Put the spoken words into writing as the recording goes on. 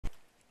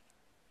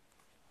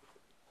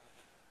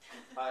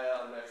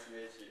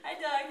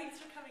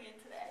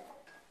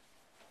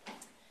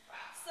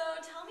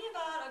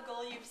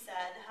goal you've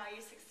set and how you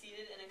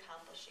succeeded in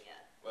accomplishing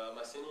it. Well,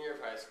 my senior year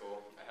of high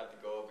school, I had the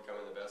goal of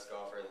becoming the best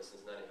golfer in the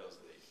Cincinnati Hills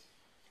League.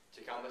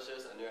 To accomplish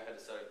this, I knew I had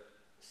to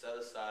set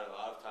aside a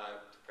lot of time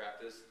to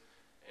practice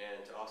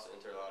and to also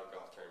enter a lot of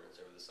golf tournaments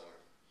over the summer.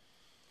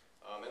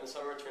 In the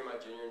summer between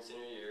my junior and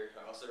senior year,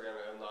 I also ran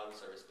my own lawn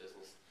service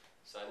business,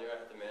 so I knew I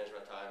had to manage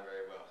my time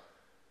very well.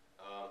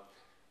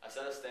 I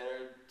set a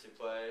standard to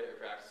play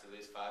or practice at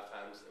least 5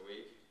 times a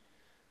week.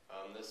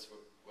 This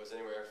was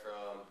anywhere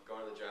from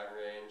going to the driving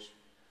range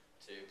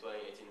to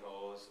playing 18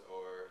 holes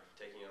or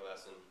taking a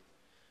lesson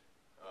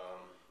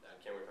at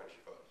Kenwood Country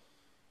Club.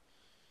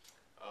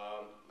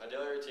 My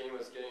daily routine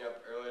was getting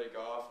up early to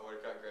golf or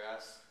to cut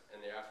grass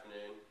in the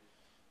afternoon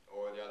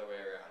or the other way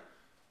around.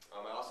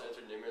 I also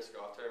entered numerous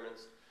golf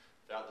tournaments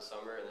throughout the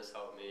summer, and this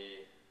helped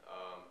me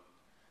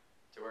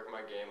to work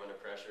my game under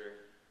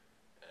pressure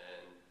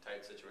and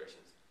tight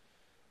situations.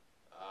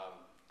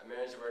 I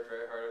managed to work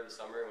very hard over the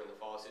summer. When the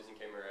fall season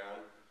came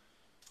around,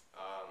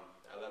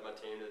 I led my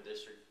team to the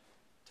district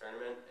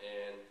tournament,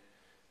 and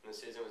when the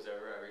season was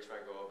over, I reached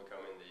my goal of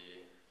becoming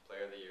the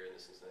Player of the Year in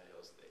the Cincinnati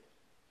Hills League.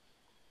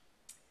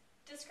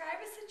 Describe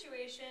a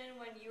situation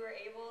when you were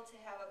able to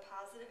have a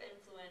positive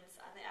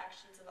influence on the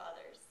actions of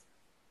others.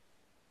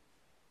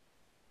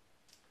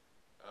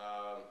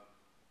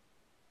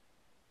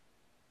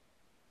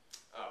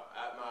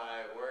 At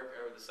my work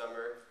over the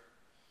summer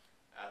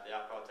at the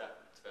Alcohol,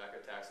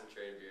 Tobacco Tax and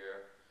Trade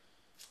Bureau,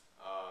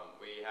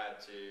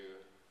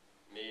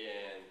 me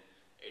and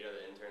 8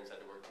 other interns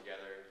had to work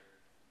together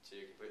to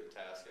complete the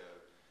task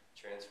of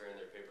transferring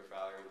their paper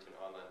file room to an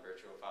online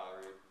virtual file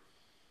room.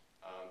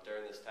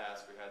 During this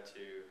task, we had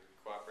to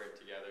cooperate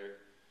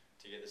together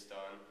to get this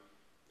done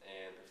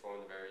and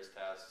perform the various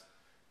tasks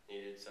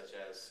needed, such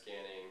as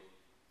scanning,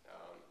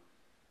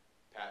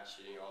 patch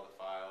sheeting all the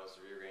files,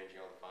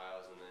 rearranging all the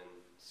files, and then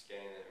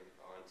scanning them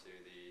onto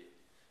the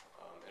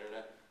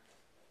internet.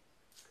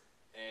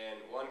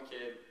 And one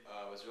kid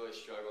was really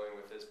struggling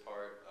with his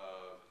part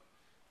of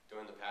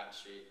doing the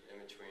patch sheet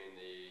in between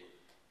the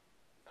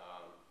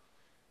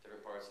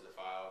different parts of the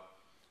file.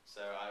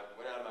 So I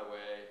went out of my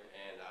way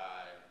and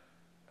I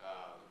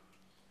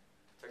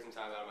took some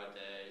time out of my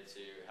day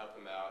to help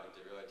him out and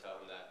to really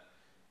tell him that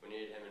we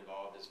needed him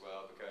involved as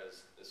well,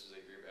 because this was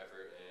a group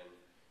effort, and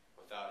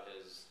without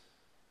his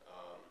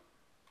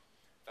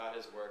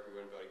work, we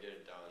wouldn't be able to get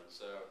it done.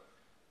 So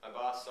my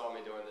boss saw me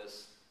doing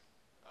this,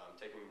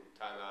 taking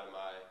time out of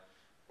my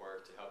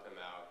work to help him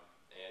out,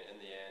 and in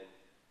the end,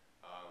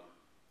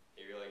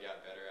 he really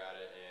got better at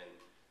it, and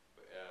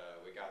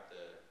we got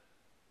the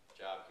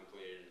job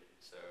completed,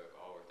 so it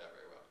all worked out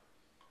very well.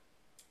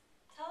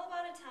 Tell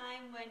about a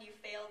time when you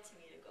failed to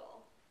meet a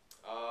goal.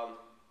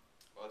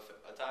 Well,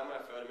 a time when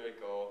I failed to meet a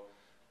goal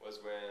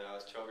was when I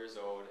was 12 years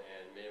old,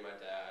 and me and my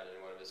dad and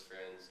one of his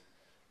friends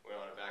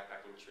went on a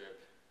backpacking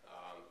trip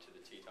to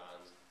the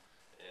Tetons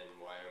in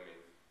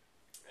Wyoming.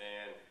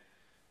 And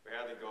we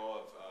had the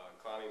goal of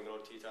climbing Middle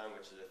Teton,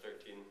 which is a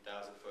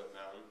 13,000-foot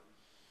mountain.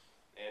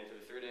 And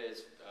for the 3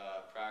 days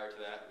prior to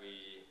that,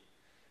 we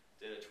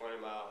did a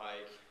 20-mile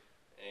hike,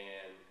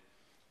 and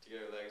to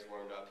get our legs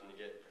warmed up and to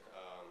get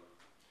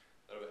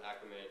a little bit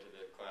acclimated to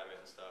the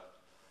climate and stuff.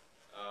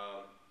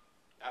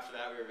 After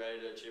that, we were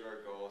ready to achieve our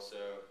goal,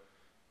 so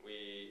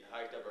we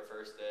hiked up our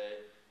first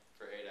day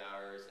for 8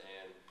 hours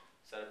and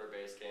set up our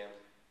base camp.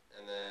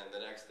 And then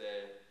the next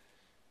day,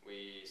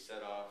 we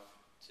set off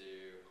to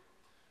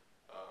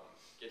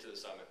get to the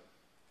summit.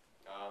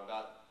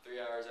 About 3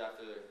 hours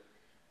after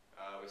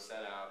we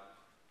set out,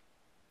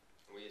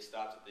 we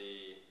stopped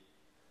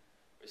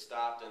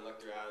and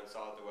looked around and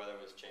saw that the weather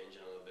was changing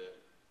a little bit.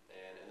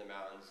 And in the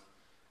mountains,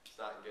 it's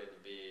not good to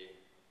be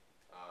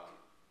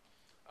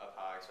up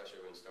high,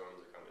 especially when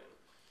storms are coming in.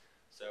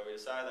 So we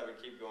decided that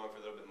we'd keep going for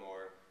a little bit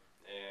more,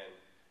 and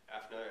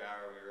after another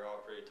hour we were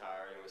all pretty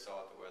tired, and we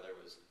saw that the weather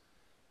was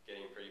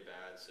getting pretty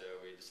bad, so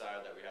we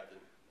decided that we had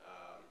to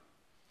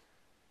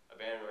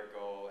abandon our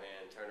goal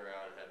and turn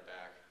around and head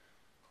back.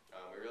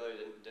 We really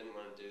didn't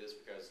want to do this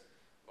because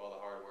of all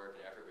the hard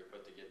work and effort we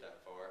put to get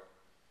that far,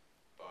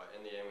 but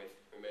in the end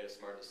we made a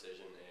smart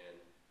decision, and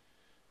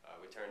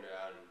we turned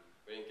around, and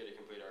we didn't get to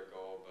complete our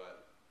goal,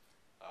 but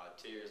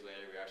 2 years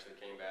later we actually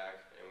came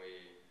back, and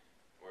we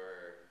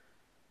were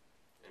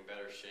in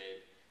better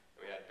shape,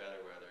 and we had better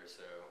weather,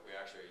 so we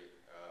actually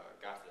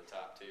got to the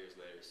top 2 years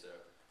later, so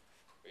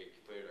we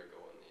completed our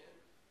goal in the end.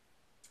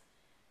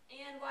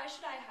 And why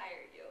should I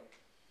hire you?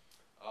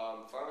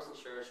 Farmers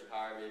Insurance should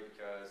hire me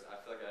because I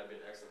feel like I'd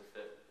be an excellent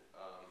fit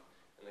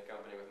in the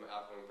company with my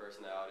outgoing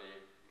personality,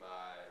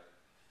 my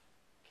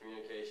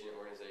communication,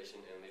 organization,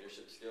 and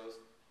leadership skills.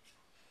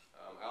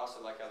 I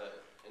also like how the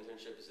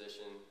internship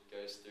position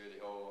goes through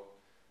the whole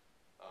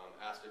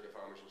aspect of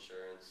Farmers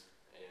Insurance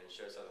and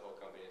shows how the whole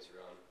company is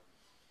run.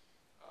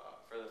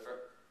 For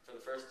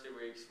the first 2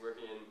 weeks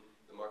working in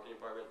the marketing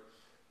department,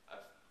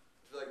 I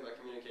feel like my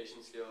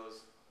communication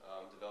skills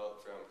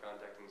developed from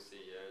contacting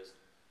CEOs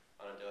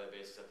on a daily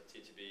basis at the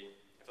T2B.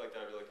 I feel like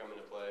that really come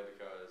into play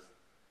because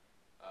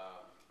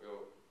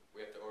we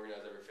have to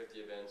organize over 50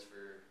 events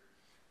for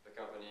the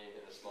company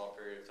in a small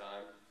period of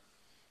time.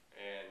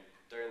 And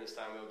during this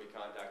time, we'll be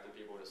contacting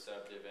people to set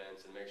up the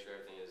events and make sure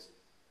everything is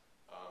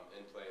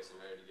in place and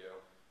ready to go.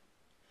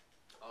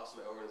 Also,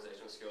 my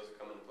organizational skills will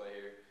come into play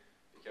here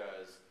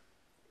because,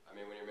 I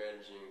mean, when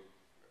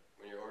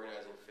you're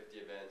organizing 50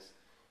 events,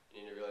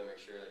 you need to really make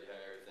sure that you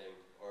have everything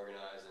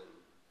organized and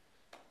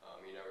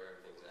you know where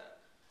everything's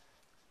at.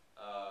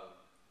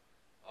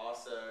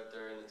 Also,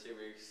 during the 2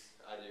 weeks,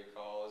 I do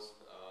calls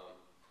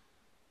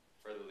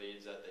for the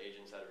leads that the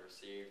agents had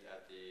received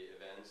at the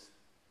events.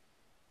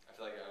 I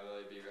feel like I'll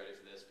really be ready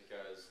for this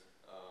because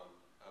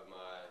of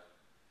my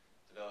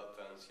developed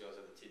phone skills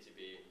at the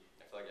TTB.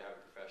 I feel like I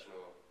have a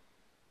professional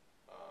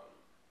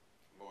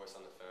voice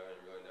on the phone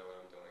and really know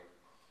what I'm doing.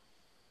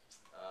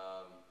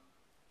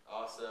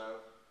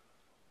 Also,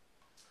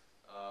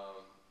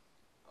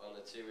 on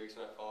the 2 weeks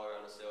when I follow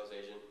around a sales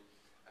agent,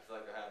 I feel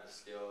like I have the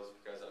skills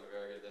because I'm a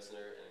very good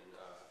listener and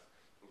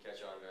can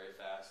catch on very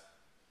fast.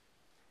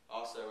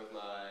 Also, with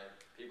my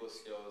people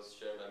skills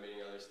shown by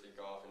meeting others through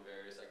golf and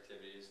various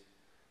activities,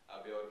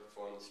 I'll be able to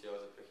perform the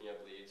skills of picking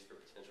up leads for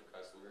potential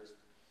customers.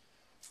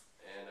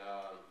 And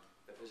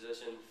the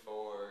position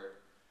for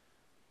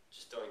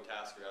just throwing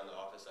tasks around the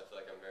office, I feel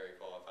like I'm very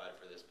qualified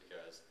for this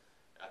because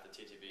at the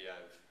TTB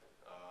I've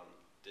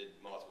did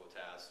multiple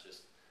tasks,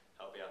 just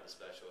helping out the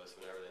specialists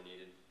whenever they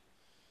needed.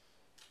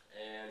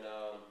 And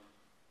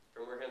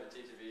from working at the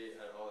TTB,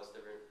 I had all these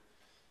different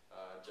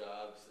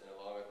jobs, and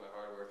along with my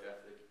hard work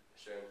ethic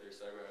shown through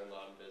starting my own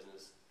lawn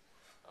business,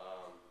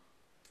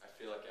 I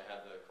feel like I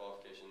have the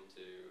qualification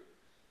to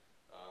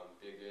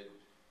be a good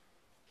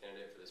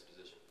candidate for this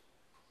position.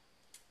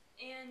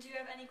 And do you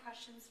have any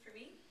questions for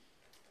me?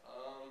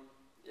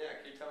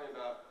 Yeah, can you tell me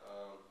about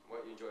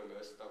what you enjoy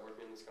most about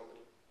working in this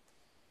company?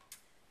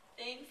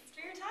 Thanks for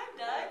your time,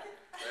 Doug.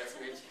 Nice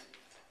to meet you.